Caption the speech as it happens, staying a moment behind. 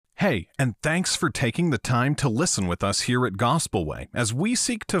Hey, and thanks for taking the time to listen with us here at Gospel Way as we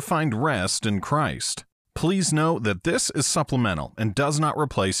seek to find rest in Christ. Please know that this is supplemental and does not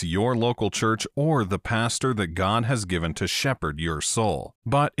replace your local church or the pastor that God has given to shepherd your soul.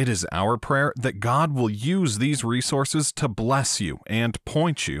 But it is our prayer that God will use these resources to bless you and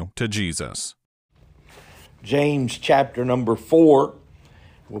point you to Jesus. James chapter number 4.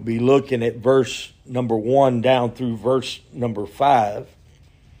 We'll be looking at verse number 1 down through verse number 5.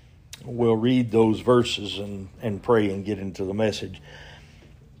 We'll read those verses and pray and get into the message.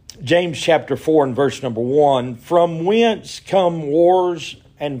 James chapter 4 and verse number 1. From whence come wars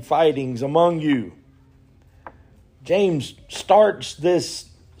and fightings among you? James starts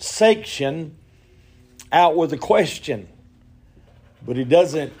this section out with a question, but he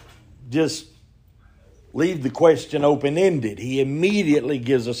doesn't just leave the question open-ended. He immediately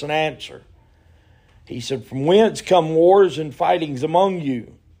gives us an answer. He said, from whence come wars and fightings among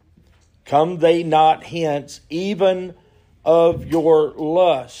you? Come they not hence, even of your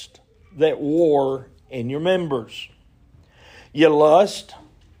lust that war in your members? You lust,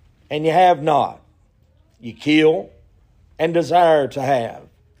 and you have not. You kill, and desire to have,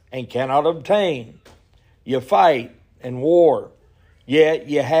 and cannot obtain. You fight and war, yet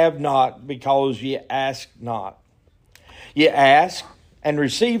ye have not, because ye ask not. Ye ask, and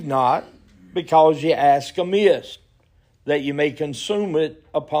receive not, because ye ask amiss, that ye may consume it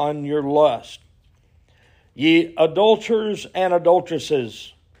upon your lust. Ye adulterers and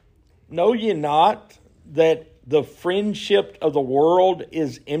adulteresses, know ye not that the friendship of the world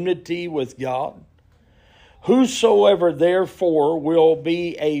is enmity with God? Whosoever therefore will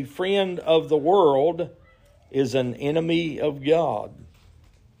be a friend of the world is an enemy of God.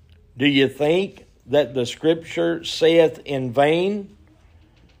 Do ye think that the Scripture saith in vain?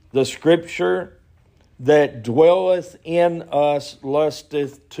 The Scripture that dwelleth in us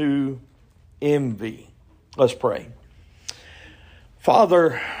lusteth to envy. Let's pray.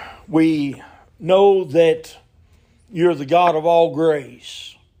 Father, we know that you're the God of all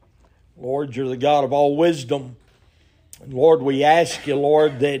grace. Lord, you're the God of all wisdom. And Lord, we ask you,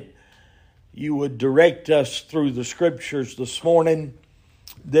 Lord, that you would direct us through the Scriptures this morning,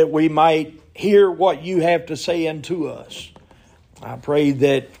 that we might hear what you have to say unto us. I pray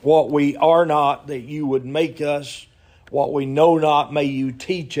that what we are not, that you would make us. What we know not, may you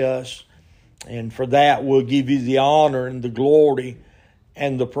teach us. And for that, we'll give you the honor and the glory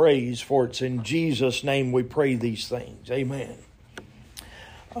and the praise. For it's in Jesus' name we pray these things. Amen.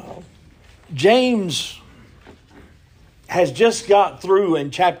 James has just got through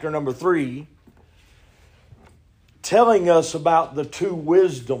in chapter number 3 telling us about the two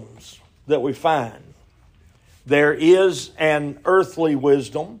wisdoms that we find. There is an earthly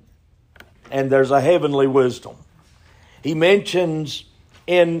wisdom and there's a heavenly wisdom. He mentions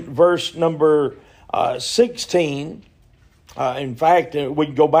in verse number 16, in fact, we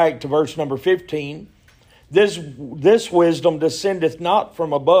can go back to verse number 15. This wisdom descendeth not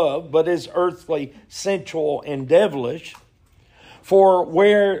from above, but is earthly, sensual, and devilish. For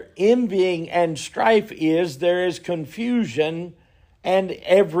where envying and strife is, there is confusion and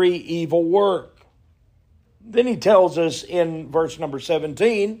every evil work. Then he tells us in verse number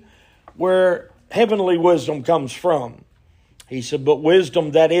 17 where heavenly wisdom comes from. He said, but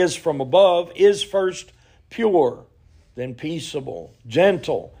wisdom that is from above is first pure, then peaceable,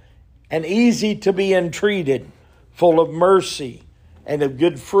 gentle, and easy to be entreated, full of mercy and of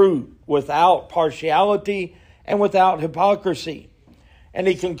good fruit, without partiality and without hypocrisy. And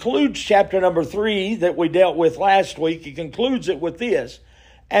he concludes chapter number 3 that we dealt with last week. He concludes it with this: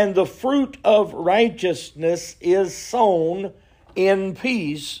 and the fruit of righteousness is sown in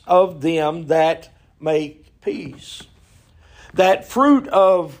peace of them that make peace. That fruit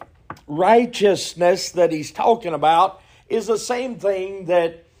of righteousness that he's talking about is the same thing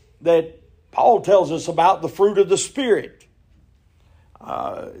that Paul tells us about, the fruit of the Spirit.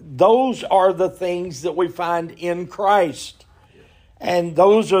 Those are the things that we find in Christ. And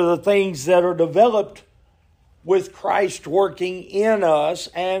those are the things that are developed with Christ working in us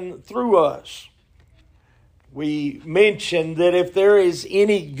and through us. We mentioned that if there is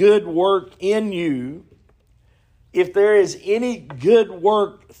any good work in you, if there is any good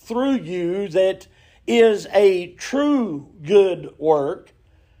work through you that is a true good work,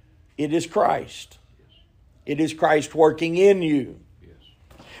 it is Christ. It is Christ working in you.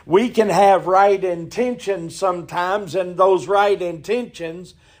 We can have right intentions sometimes, and those right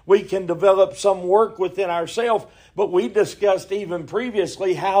intentions, we can develop some work within ourselves. But we discussed even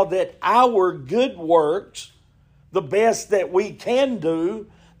previously how that our good works, the best that we can do,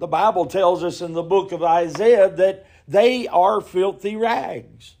 the Bible tells us in the book of Isaiah that they are filthy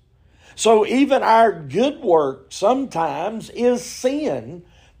rags. So even our good work sometimes is sin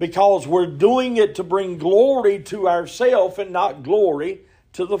because we're doing it to bring glory to ourselves and not glory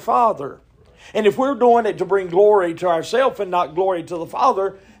to the Father. And if we're doing it to bring glory to ourselves and not glory to the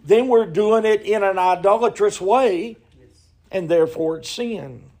Father, then we're doing it in an idolatrous way, and therefore it's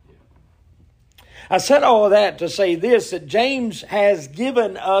sin. I said all of that to say this, that James has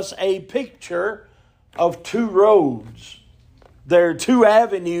given us a picture of two roads. There are two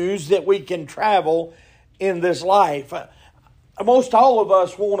avenues that we can travel in this life. Most all of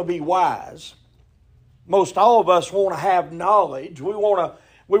us want to be wise. Most all of us want to have knowledge. We want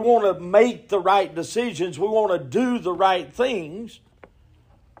to make the right decisions. We want to do the right things.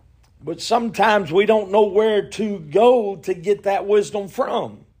 But sometimes we don't know where to go to get that wisdom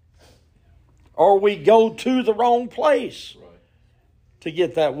from. Or we go to the wrong place to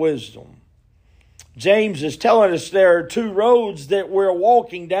get that wisdom. James is telling us there are two roads that we're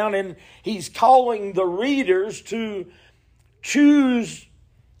walking down, and he's calling the readers to choose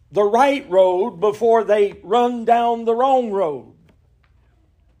the right road before they run down the wrong road.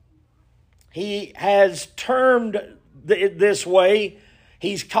 He has termed it this way.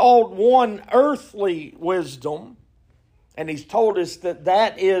 He's called one earthly wisdom, and he's told us that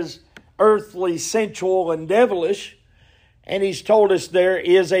that is earthly, sensual, and devilish. And he's told us there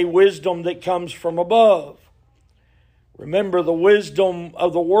is a wisdom that comes from above. Remember the wisdom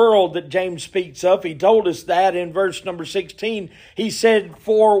of the world that James speaks of. He told us that in verse number 16. He said,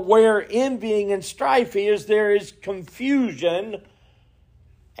 "For where envying and strife is, there is confusion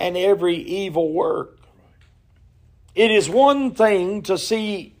and every evil work." It is one thing to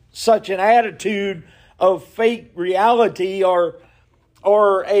see such an attitude of fake reality or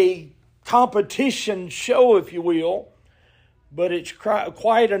a competition show, if you will, but it's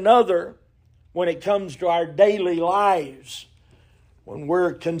quite another when it comes to our daily lives. When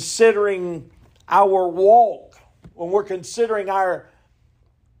we're considering our walk, when we're considering our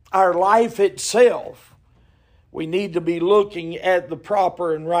life itself, we need to be looking at the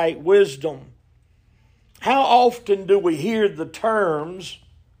proper and right wisdom. How often do we hear the terms,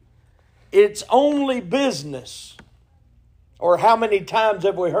 "It's only business"? Or how many times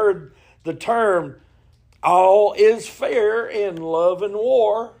have we heard the term, "All is fair in love and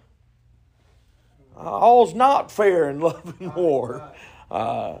war"? All's not fair in love and war.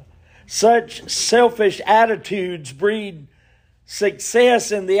 Such selfish attitudes breed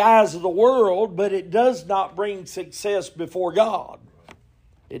success in the eyes of the world, but it does not bring success before God.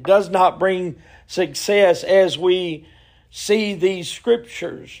 It does not bring success as we see these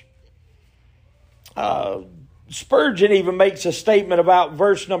scriptures. Spurgeon even makes a statement about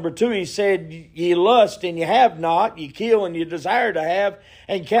verse number 2. He said, "Ye lust and ye have not, ye kill and ye desire to have,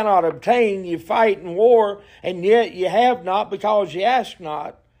 and cannot obtain, ye fight in war, and yet ye have not because ye ask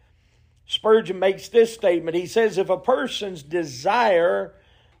not." Spurgeon makes this statement. He says, if a person's desire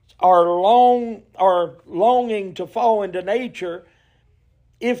or longing to fall into nature,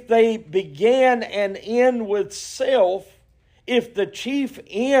 if they begin and end with self, if the chief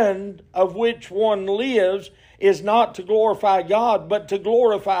end of which one lives is not to glorify God, but to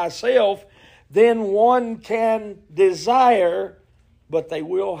glorify self, then one can desire, but they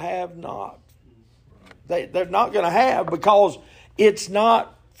will have not. They're not going to have because it's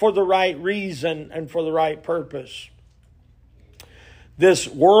not for the right reason and for the right purpose. This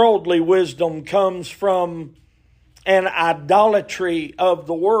worldly wisdom comes from an idolatry of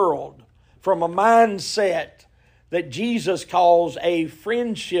the world, from a mindset that Jesus calls a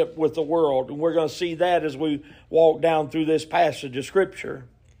friendship with the world. And we're going to see that as we walk down through this passage of Scripture.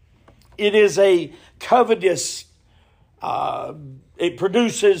 It is a covetous, it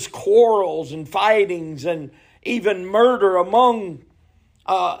produces quarrels and fightings and even murder among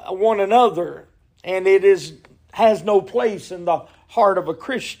one another. And it has no place in the heart of a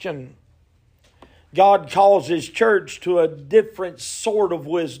Christian. God calls His church to a different sort of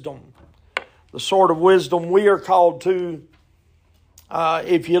wisdom. The sort of wisdom we are called to.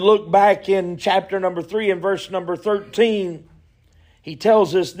 If you look back in chapter number 3 and verse number 13, he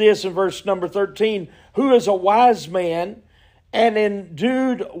tells us this in verse number 13, "Who is a wise man and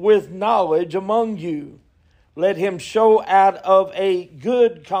endued with knowledge among you? Let him show out of a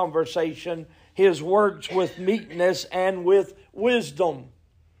good conversation his works with meekness and with wisdom."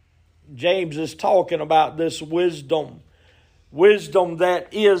 James is talking about this wisdom. Wisdom that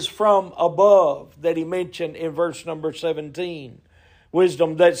is from above, that he mentioned in verse number 17.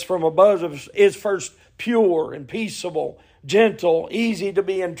 Wisdom that's from above is first pure and peaceable, gentle, easy to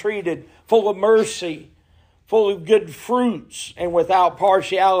be entreated, full of mercy, full of good fruits, and without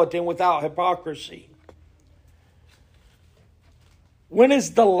partiality and without hypocrisy. When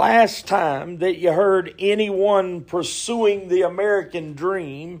is the last time that you heard anyone pursuing the American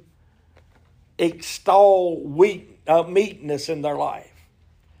dream extol meekness in their life?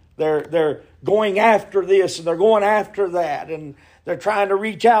 They're going after this and they're going after that, and they're trying to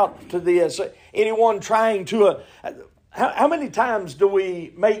reach out to this. Anyone trying to... how many times do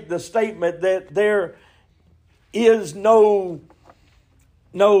we make the statement that there is no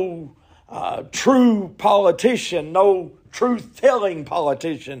true politician, no truth-telling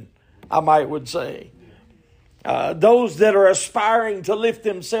politician, I might would say. Those that are aspiring to lift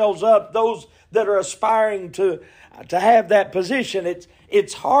themselves up, those that are aspiring to have that position,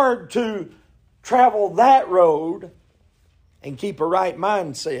 it's hard to travel that road and keep a right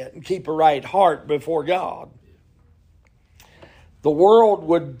mindset and keep a right heart before God. The world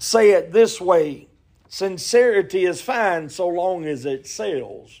would say it this way: sincerity is fine so long as it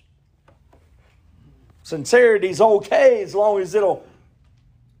sells. Sincerity is okay as long as it'll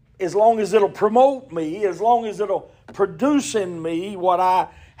promote me, as long as it'll produce in me what I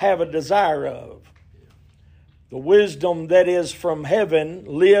have a desire of. The wisdom that is from heaven,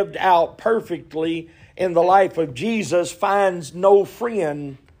 lived out perfectly in the life of Jesus, finds no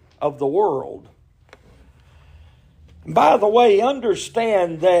friend of the world. And by the way,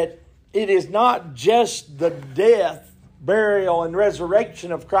 understand that it is not just the death, burial, and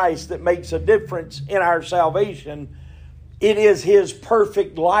resurrection of Christ that makes a difference in our salvation. It is His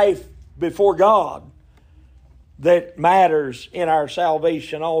perfect life before God that matters in our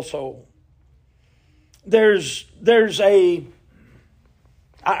salvation also. I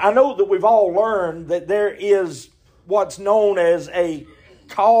know that we've all learned that there is what's known as a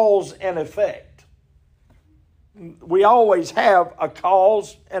cause and effect. We always have a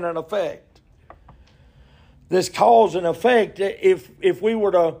cause and an effect. This cause and effect, if we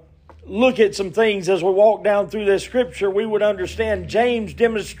were to look at some things as we walk down through this scripture, we would understand James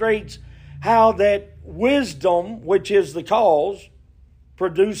demonstrates how that wisdom, which is the cause,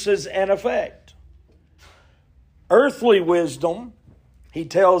 produces an effect. Earthly wisdom, he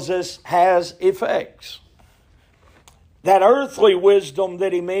tells us, has effects. That earthly wisdom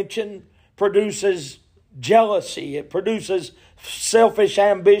that he mentioned produces jealousy. It produces selfish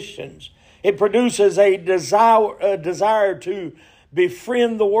ambitions. It produces a desire to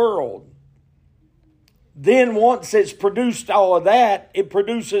befriend the world. Then once it's produced all of that, it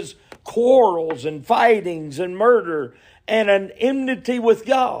produces quarrels and fightings and murder and an enmity with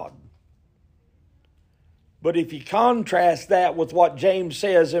God. But if you contrast that with what James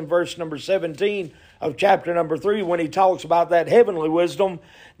says in verse number 17 of chapter number 3, when he talks about that heavenly wisdom,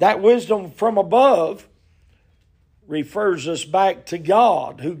 that wisdom from above refers us back to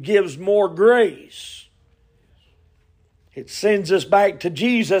God, who gives more grace. It sends us back to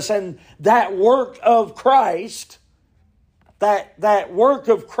Jesus, and that work of Christ, that work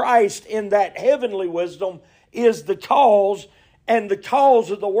of Christ in that heavenly wisdom is the cause, and the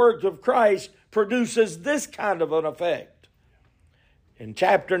cause of the work of Christ produces this kind of an effect. In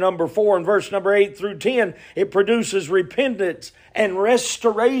chapter number 4 and verse number 8 through 10, it produces repentance and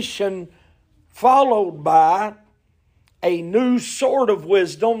restoration, followed by a new sort of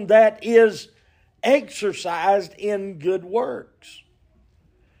wisdom that is exercised in good works.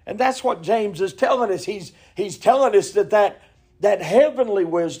 And that's what James is telling us. He's telling us that heavenly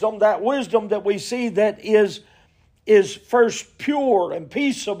wisdom, that wisdom that we see that is first pure and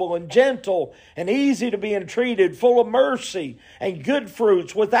peaceable and gentle and easy to be entreated, full of mercy and good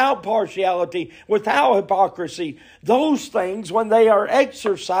fruits, without partiality, without hypocrisy. Those things, when they are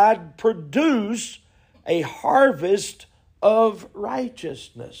exercised, produce a harvest of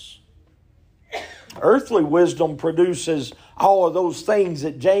righteousness. Earthly wisdom produces all of those things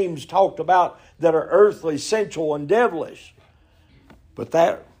that James talked about that are earthly, sensual, and devilish. But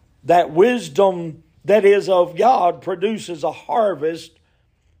that wisdom that is of God produces a harvest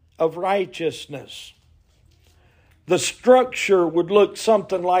of righteousness. The structure would look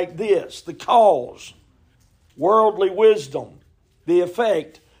something like this: the cause, worldly wisdom; the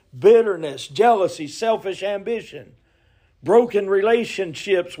effect, bitterness, jealousy, selfish ambition; broken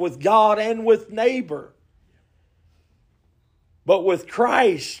relationships with God and with neighbor. But with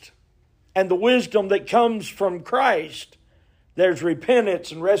Christ and the wisdom that comes from Christ, there's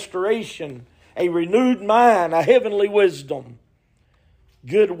repentance and restoration, a renewed mind, a heavenly wisdom,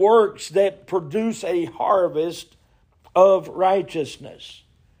 good works that produce a harvest of righteousness.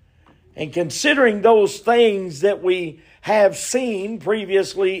 And considering those things that we have seen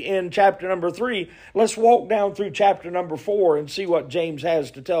previously in chapter number 3, let's walk down through chapter number 4 and see what James has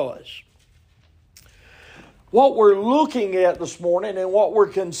to tell us. What we're looking at this morning and what we're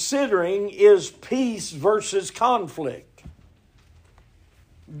considering is peace versus conflict.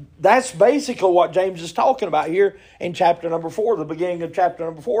 That's basically what James is talking about here in chapter number 4, the beginning of chapter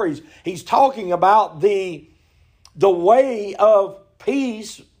number 4. He's talking about the way of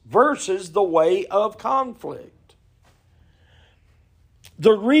peace versus the way of conflict.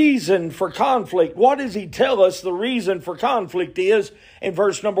 The reason for conflict. What does he tell us the reason for conflict is in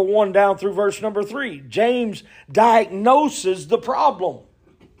verse number 1 down through verse number 3? James diagnoses the problem.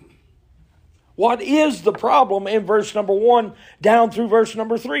 What is the problem in verse number 1 down through verse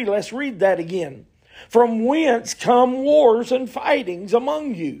number 3? Let's read that again. From whence come wars and fightings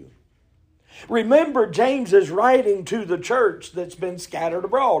among you? Remember, James is writing to the church that's been scattered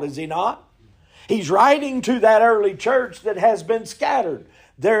abroad, is he not? He's writing to that early church that has been scattered.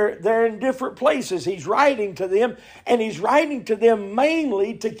 They're in different places. He's writing to them, and he's writing to them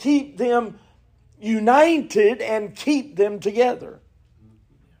mainly to keep them united and keep them together.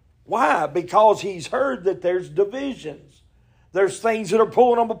 Why? Because he's heard that there's divisions. There's things that are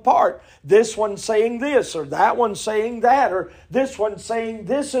pulling them apart. This one's saying this, or that one's saying that, or this one's saying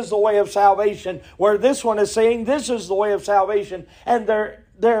this is the way of salvation, where this one is saying this is the way of salvation. And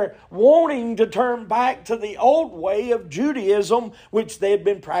they're wanting to turn back to the old way of Judaism, which they had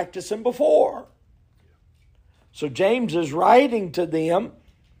been practicing before. So James is writing to them,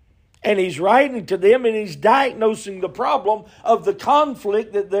 and he's diagnosing the problem of the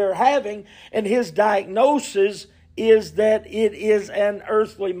conflict that they're having, and his diagnosis is that it is an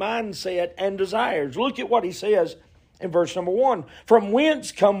earthly mindset and desires. Look at what he says in verse number 1. From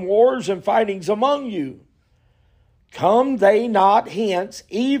whence come wars and fightings among you? Come they not hence,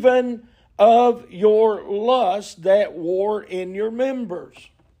 even of your lust that war in your members?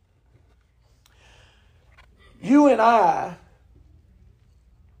 You and I,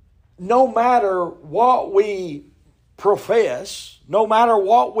 no matter what we profess, no matter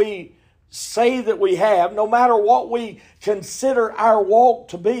what we say that we have, no matter what we consider our walk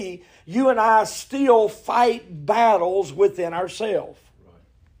to be, you and I still fight battles within ourselves. Right.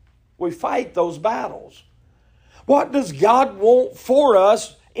 We fight those battles. What does God want for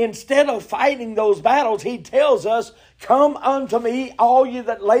us? Instead of fighting those battles, He tells us, come unto me, all you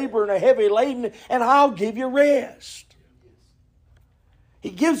that labor and are heavy laden, and I'll give you rest. He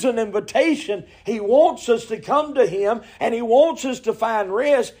gives an invitation. He wants us to come to Him, and He wants us to find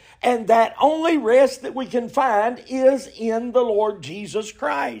rest. And that only rest that we can find is in the Lord Jesus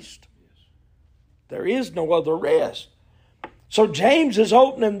Christ. There is no other rest. So James is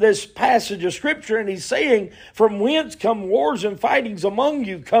opening this passage of Scripture, and he's saying, from whence come wars and fightings among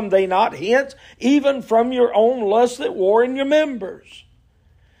you? Come they not hence, even from your own lust that war in your members?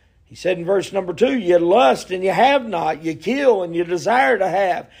 He said in verse number 2, you lust and you have not, you kill and you desire to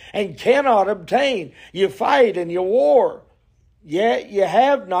have, and cannot obtain. You fight and you war, yet you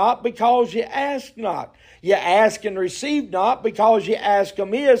have not because you ask not. You ask and receive not because you ask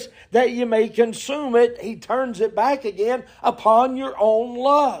amiss, that you may consume it. He turns it back again upon your own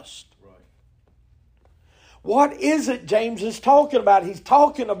lust. Right. What is it James is talking about? He's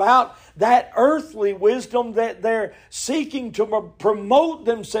talking about that earthly wisdom that they're seeking to promote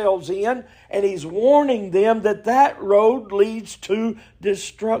themselves in, and he's warning them that that road leads to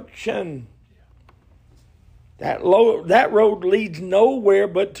destruction. That road leads nowhere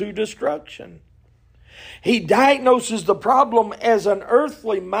but to destruction. He diagnoses the problem as an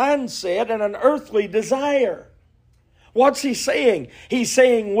earthly mindset and an earthly desire. What's he saying? He's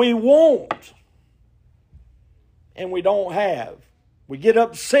saying we want and we don't have. We get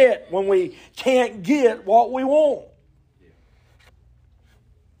upset when we can't get what we want.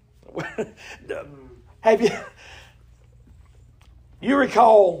 Have you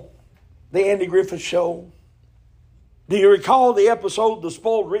recall the Andy Griffith Show? Do you recall the episode, The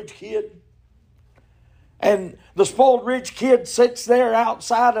Spoiled Rich Kid? And the spoiled rich kid sits there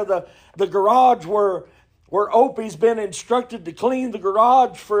outside of the garage where Opie's been instructed to clean the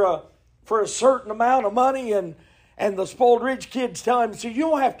garage for a certain amount of money, and the spoiled rich kid's telling him, so you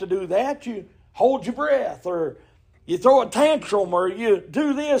don't have to do that. You hold your breath, or you throw a tantrum, or you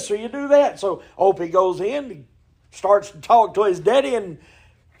do this, or you do that. So Opie goes in, he starts to talk to his daddy, and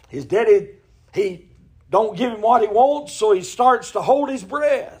his daddy, he don't give him what he wants, so he starts to hold his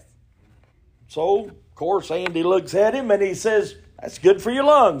breath. So, of course, Andy looks at him and he says, that's good for your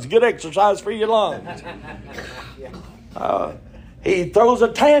lungs, good exercise for your lungs. He throws a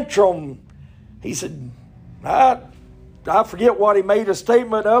tantrum. He said, I forget what he made a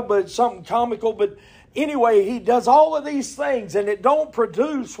statement of, but it's something comical. But anyway, he does all of these things, and it don't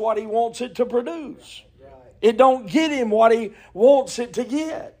produce what he wants it to produce. It don't get him what he wants it to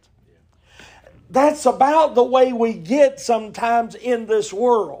get. That's about the way we get sometimes in this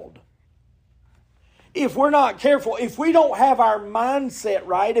world. if we're not careful, if we don't have our mindset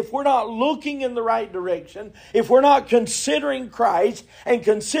right, if we're not looking in the right direction, if we're not considering Christ and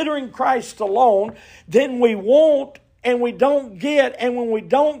considering Christ alone, then we won't and we don't get. And when we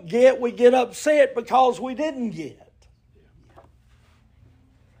don't get, we get upset because we didn't get.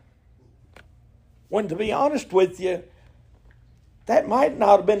 When, to be honest with you, that might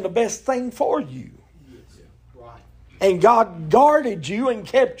not have been the best thing for you. And God guarded you and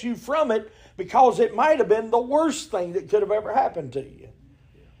kept you from it because it might have been the worst thing that could have ever happened to you.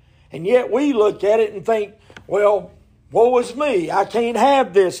 And yet we look at it and think, well, woe is me. I can't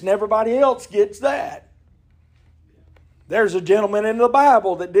have this and everybody else gets that. There's a gentleman in the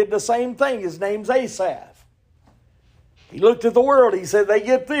Bible that did the same thing. His name's Asaph. He looked at the world. He said, they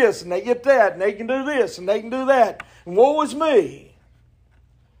get this and they get that and they can do this and they can do that. And woe is me.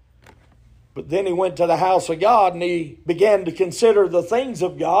 But then he went to the house of God and he began to consider the things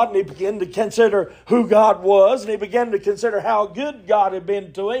of God, and he began to consider who God was, and he began to consider how good God had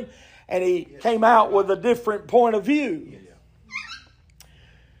been to him, and he came out with a different point of view.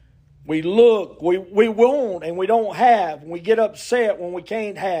 We look, we want and we don't have, and we get upset when we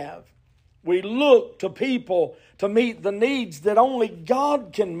can't have. We look to people to meet the needs that only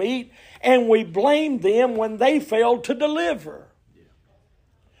God can meet, and we blame them when they fail to deliver.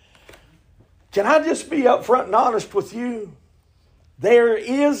 Can I just be upfront and honest with you? There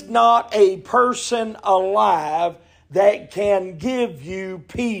is not a person alive that can give you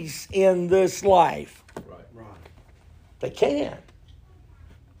peace in this life. Right. They can't.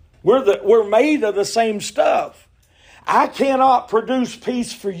 We're made of the same stuff. I cannot produce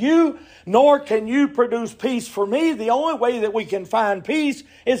peace for you, nor can you produce peace for me. The only way that we can find peace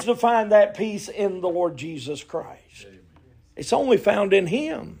is to find that peace in the Lord Jesus Christ. Amen. It's only found in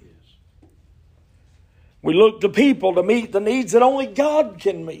Him. We look to people to meet the needs that only God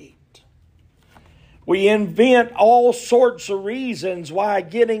can meet. We invent all sorts of reasons why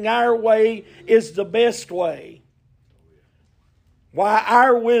getting our way is the best way. Why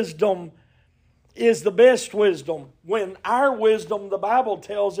our wisdom is the best wisdom. When our wisdom, the Bible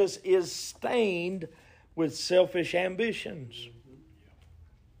tells us, is stained with selfish ambitions.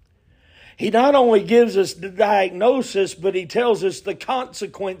 He not only gives us the diagnosis, but He tells us the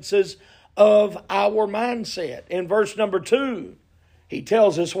consequences of our mindset. In verse number 2, He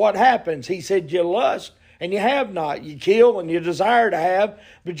tells us what happens. He said, you lust and you have not. You kill and you desire to have,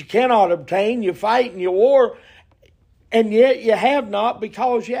 but you cannot obtain. You fight and you war, and yet you have not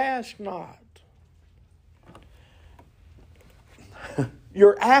because you ask not.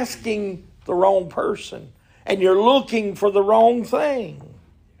 You're asking the wrong person, and you're looking for the wrong thing.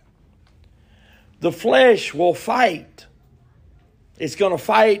 The flesh will fight. It's going to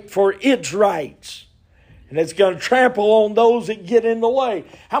fight for its rights. And it's going to trample on those that get in the way.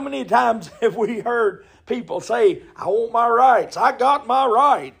 How many times have we heard people say, I want my rights. I got my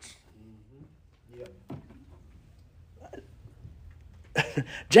rights.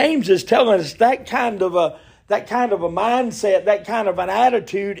 James is telling us that kind of a mindset, that kind of an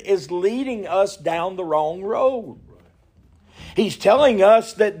attitude is leading us down the wrong road. He's telling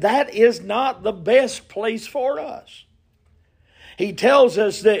us that is not the best place for us. He tells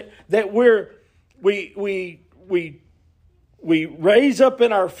us that we raise up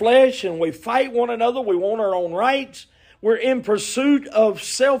in our flesh and we fight one another. We want our own rights. We're in pursuit of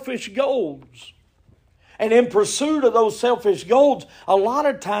selfish goals. And in pursuit of those selfish goals, a lot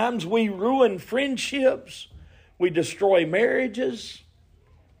of times we ruin friendships. We destroy marriages.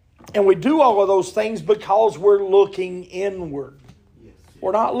 And we do all of those things because we're looking inward.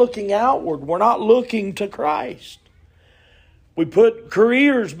 We're not looking outward. We're not looking to Christ. We put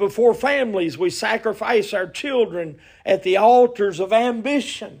careers before families. We sacrifice our children at the altars of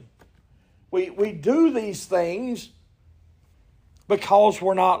ambition. We do these things because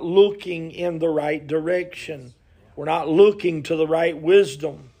we're not looking in the right direction. We're not looking to the right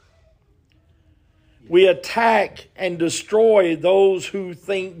wisdom. We attack and destroy those who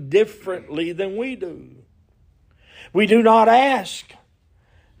think differently than we do. We do not ask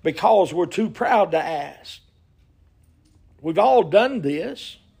because we're too proud to ask. We've all done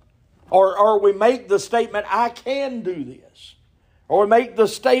this. Or we make the statement, I can do this. Or we make the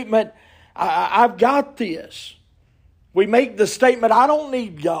statement, I've got this. We make the statement, I don't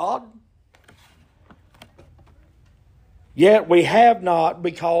need God. Yet we have not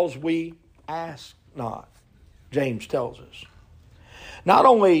because we ask not, James tells us. Not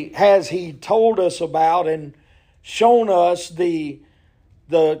only has he told us about and shown us the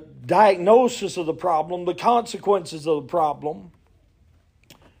diagnosis of the problem, the consequences of the problem,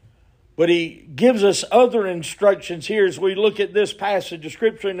 But he gives us other instructions here as we look at this passage of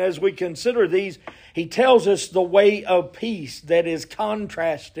Scripture, and as we consider these, he tells us the way of peace that is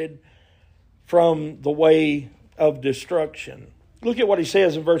contrasted from the way of destruction. Look at what he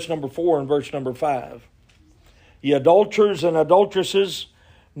says in verse number 4 and verse number 5. Ye adulterers and adulteresses,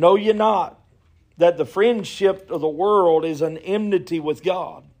 know ye not that the friendship of the world is an enmity with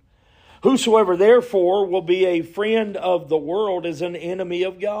God? Whosoever therefore will be a friend of the world is an enemy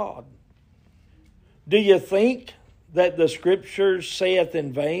of God. Do you think that the Scripture saith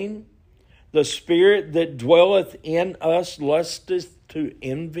in vain, the Spirit that dwelleth in us lusteth to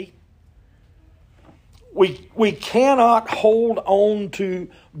envy? We cannot hold on to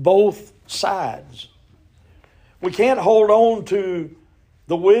both sides. We can't hold on to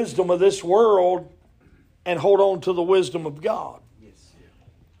the wisdom of this world and hold on to the wisdom of God.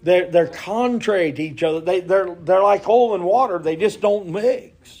 They're contrary to each other. They're like oil and water. They just don't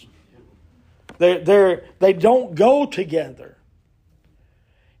mix. They don't go together.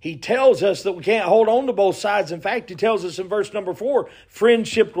 He tells us that we can't hold on to both sides. In fact, he tells us in verse number 4,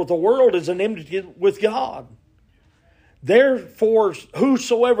 friendship with the world is an enmity with God. Therefore,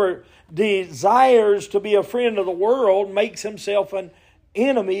 whosoever desires to be a friend of the world makes himself an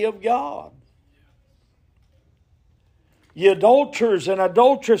enemy of God. Ye adulterers and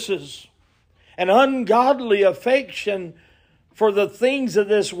adulteresses, an ungodly affection for the things of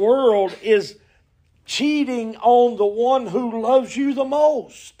this world is cheating on the one who loves you the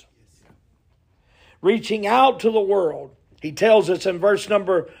most. Reaching out to the world. He tells us in verse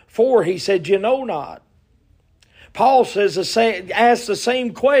number 4, he said, you know not. Paul says, asks the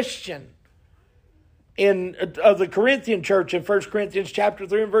same question of the Corinthian church in 1 Corinthians chapter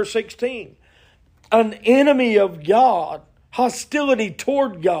 3 and verse 16. An enemy of God, hostility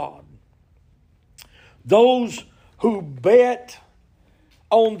toward God. Those who bet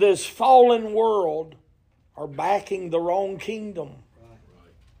on this fallen world are backing the wrong kingdom.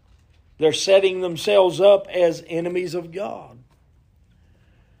 They're setting themselves up as enemies of God.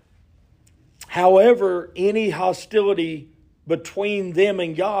 However, any hostility between them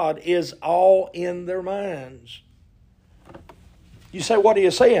and God is all in their minds. You say, what are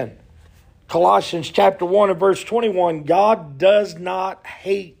you saying? Colossians chapter 1 and verse 21, God does not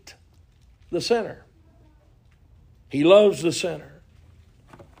hate the sinner. He loves the sinner.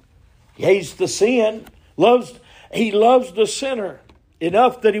 He hates the sin. He loves the sinner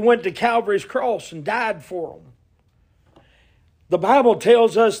enough that he went to Calvary's cross and died for him. The Bible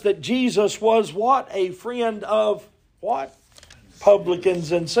tells us that Jesus was what? A friend of what?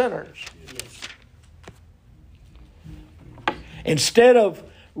 Publicans and sinners. Instead of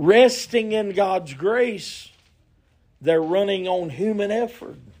resting in God's grace, they're running on human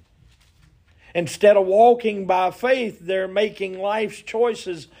effort. Instead of walking by faith, they're making life's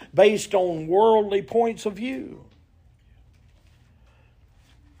choices based on worldly points of view.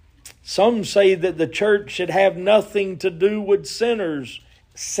 Some say that the church should have nothing to do with sinners,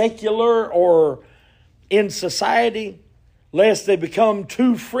 secular or in society, lest they become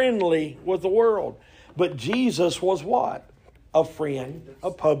too friendly with the world. But Jesus was what? A friend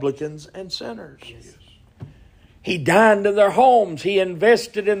of publicans and sinners. Yes. He dined in their homes. He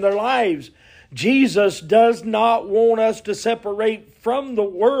invested in their lives. Jesus does not want us to separate from the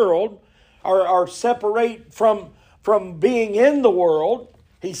world or separate from being in the world.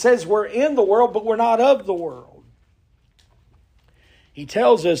 He says we're in the world, but we're not of the world. He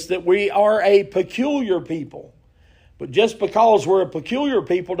tells us that we are a peculiar people. But just because we're a peculiar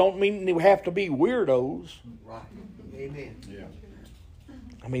people don't mean we have to be weirdos. Right. Amen. Yeah.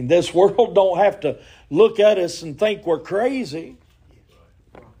 I mean, this world don't have to look at us and think we're crazy.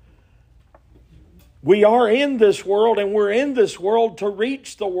 We are in this world, and we're in this world to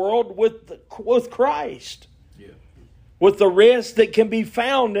reach the world with Christ. Yeah. With the rest that can be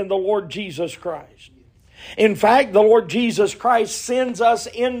found in the Lord Jesus Christ. In fact, the Lord Jesus Christ sends us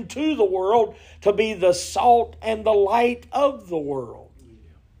into the world to be the salt and the light of the world.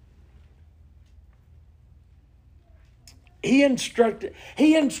 He instructed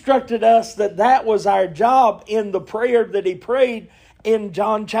us that was our job in the prayer that he prayed in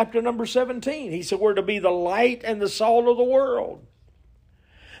John chapter number 17. He said we're to be the light and the salt of the world.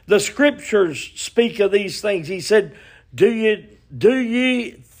 The Scriptures speak of these things. He said, do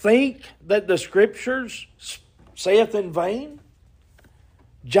ye think that the Scriptures saith in vain?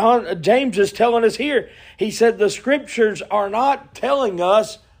 James is telling us here. He said the Scriptures are not telling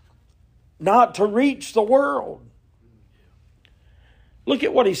us not to reach the world. Look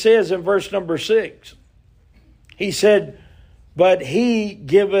at what he says in verse number 6. He said, but he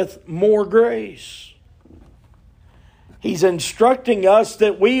giveth more grace. He's instructing us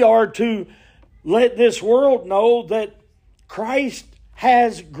that we are to let this world know that Christ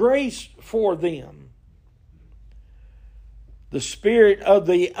has grace for them. The spirit of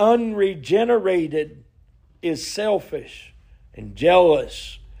the unregenerated is selfish and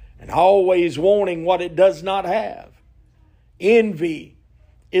jealous and always wanting what it does not have. Envy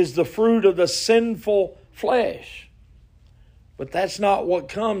is the fruit of the sinful flesh. But that's not what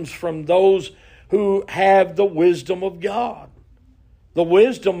comes from those who have the wisdom of God. The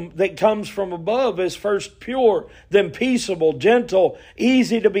wisdom that comes from above is first pure, then peaceable, gentle,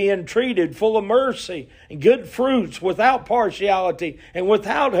 easy to be entreated, full of mercy and good fruits, without partiality and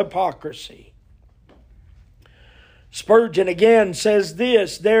without hypocrisy. Spurgeon again says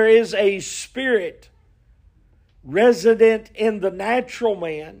this: there is a spirit resident in the natural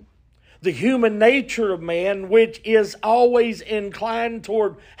man, the human nature of man, which is always inclined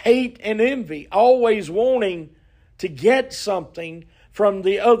toward hate and envy, always wanting to get something from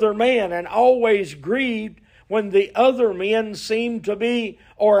the other man, and always grieved when the other men seem to be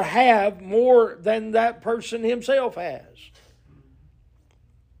or have more than that person himself has.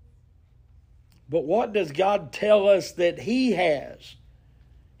 But what does God tell us that He has?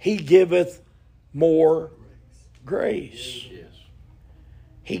 He giveth more grace.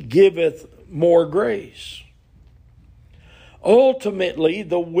 He giveth more grace. Ultimately,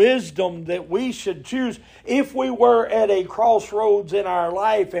 the wisdom that we should choose, if we were at a crossroads in our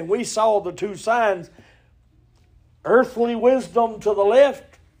life and we saw the two signs, earthly wisdom to the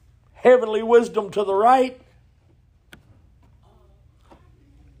left, heavenly wisdom to the right,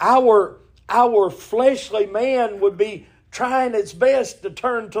 our fleshly man would be trying its best to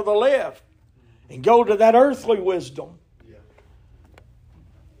turn to the left and go to that earthly wisdom.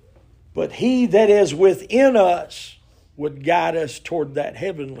 But He that is within us would guide us toward that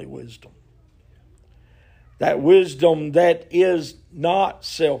heavenly wisdom. That wisdom that is not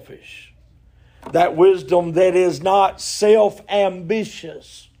selfish. That wisdom that is not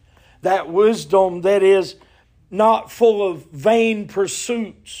self-ambitious. That wisdom that is not full of vain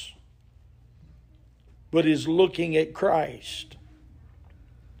pursuits, but is looking at Christ.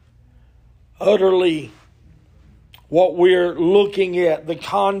 Utterly, what we're looking at, the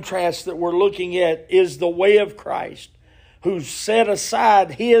contrast that we're looking at, is the way of Christ, who set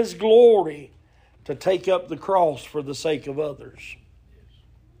aside His glory to take up the cross for the sake of others.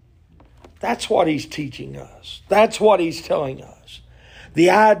 That's what He's teaching us. That's what He's telling us. The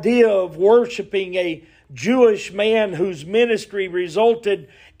idea of worshiping a Jewish man whose ministry resulted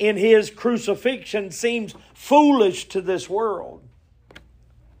in his crucifixion seems foolish to this world.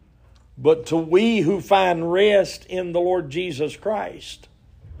 But to we who find rest in the Lord Jesus Christ,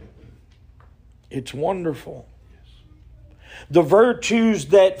 it's wonderful. The virtues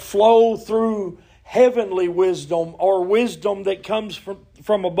that flow through heavenly wisdom, or wisdom that comes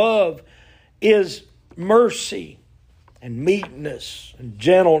from above, is mercy and meekness and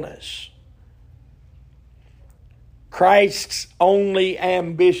gentleness. Christ's only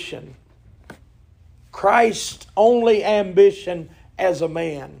ambition as a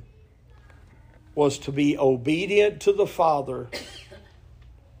man was to be obedient to the Father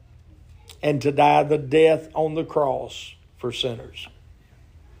and to die the death on the cross for sinners.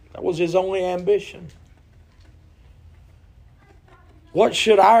 That was His only ambition. What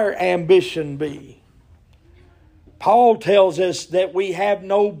should our ambition be? Paul tells us that we have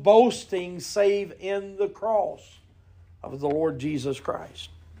no boasting save in the cross of the Lord Jesus Christ.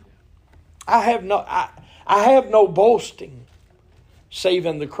 I have no boasting save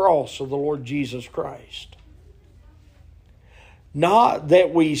in the cross of the Lord Jesus Christ. Not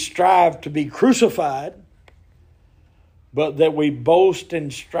that we strive to be crucified, but that we boast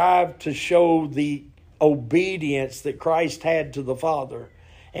and strive to show the obedience that Christ had to the Father,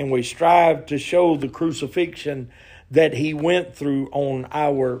 and we strive to show the crucifixion that He went through on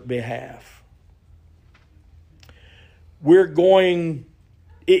our behalf. We're going,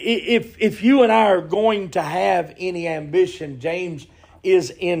 if you and I are going to have any ambition, James is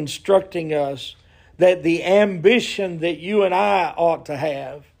instructing us that the ambition that you and I ought to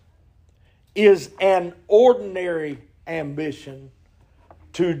have is an ordinary ambition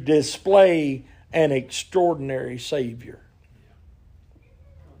to display an extraordinary Savior.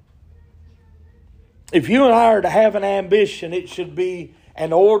 If you and I are to have an ambition, it should be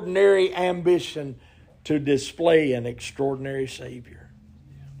an ordinary ambition to display an extraordinary Savior.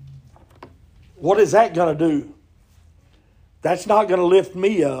 What is that going to do? That's not going to lift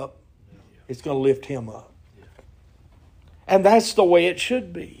me up. It's going to lift Him up. And that's the way it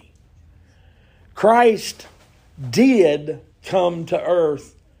should be. Christ did come to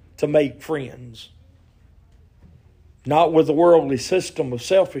earth to make friends. not with the worldly system of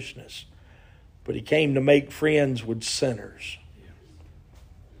selfishness, but He came to make friends with sinners.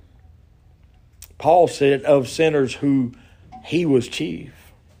 Paul said of sinners who He was chief.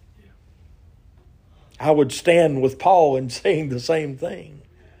 I would stand with Paul in saying the same thing.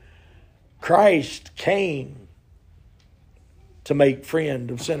 Christ came to make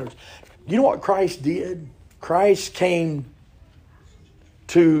friend of sinners. You know what Christ did? Christ came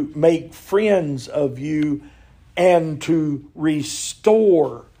to make friends of you and to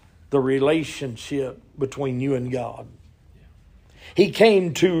restore the relationship between you and God. He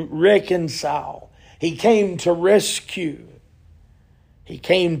came to reconcile. He came to rescue. He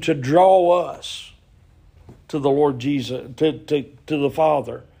came to draw us to the Lord Jesus, to the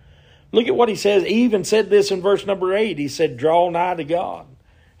Father. Look at what He says. He even said this in verse number 8. He said, draw nigh to God.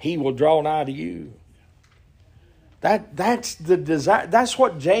 He will draw nigh to you. That's the desire. That's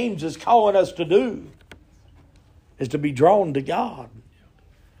what James is calling us to do, is to be drawn to God.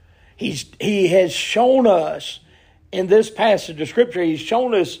 He has shown us in this passage of Scripture, He's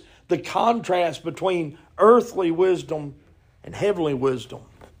shown us the contrast between earthly wisdom and heavenly wisdom.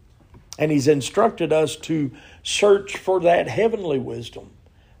 And He's instructed us to search for that heavenly wisdom.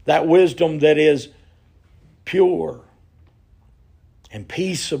 That wisdom that is pure and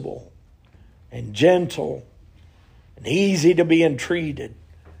peaceable and gentle and easy to be entreated.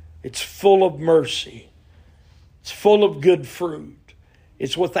 It's full of mercy. It's full of good fruit.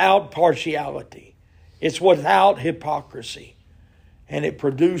 It's without partiality. It's without hypocrisy. And it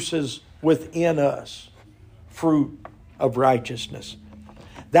produces within us fruit of righteousness.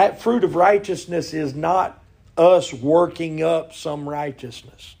 That fruit of righteousness is not us working up some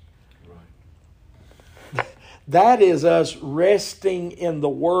righteousness. Right. That is us resting in the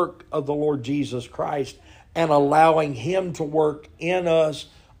work of the Lord Jesus Christ and allowing Him to work in us,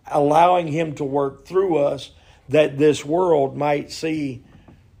 allowing Him to work through us, that this world might see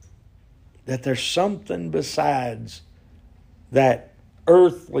that there's something besides that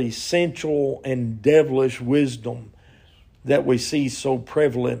earthly, sensual, and devilish wisdom that we see so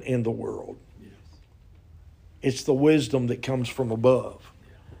prevalent in the world. Yes. It's the wisdom that comes from above.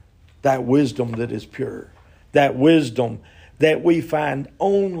 That wisdom that is pure. That wisdom that we find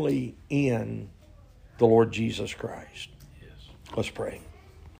only in the Lord Jesus Christ. Yes. Let's pray.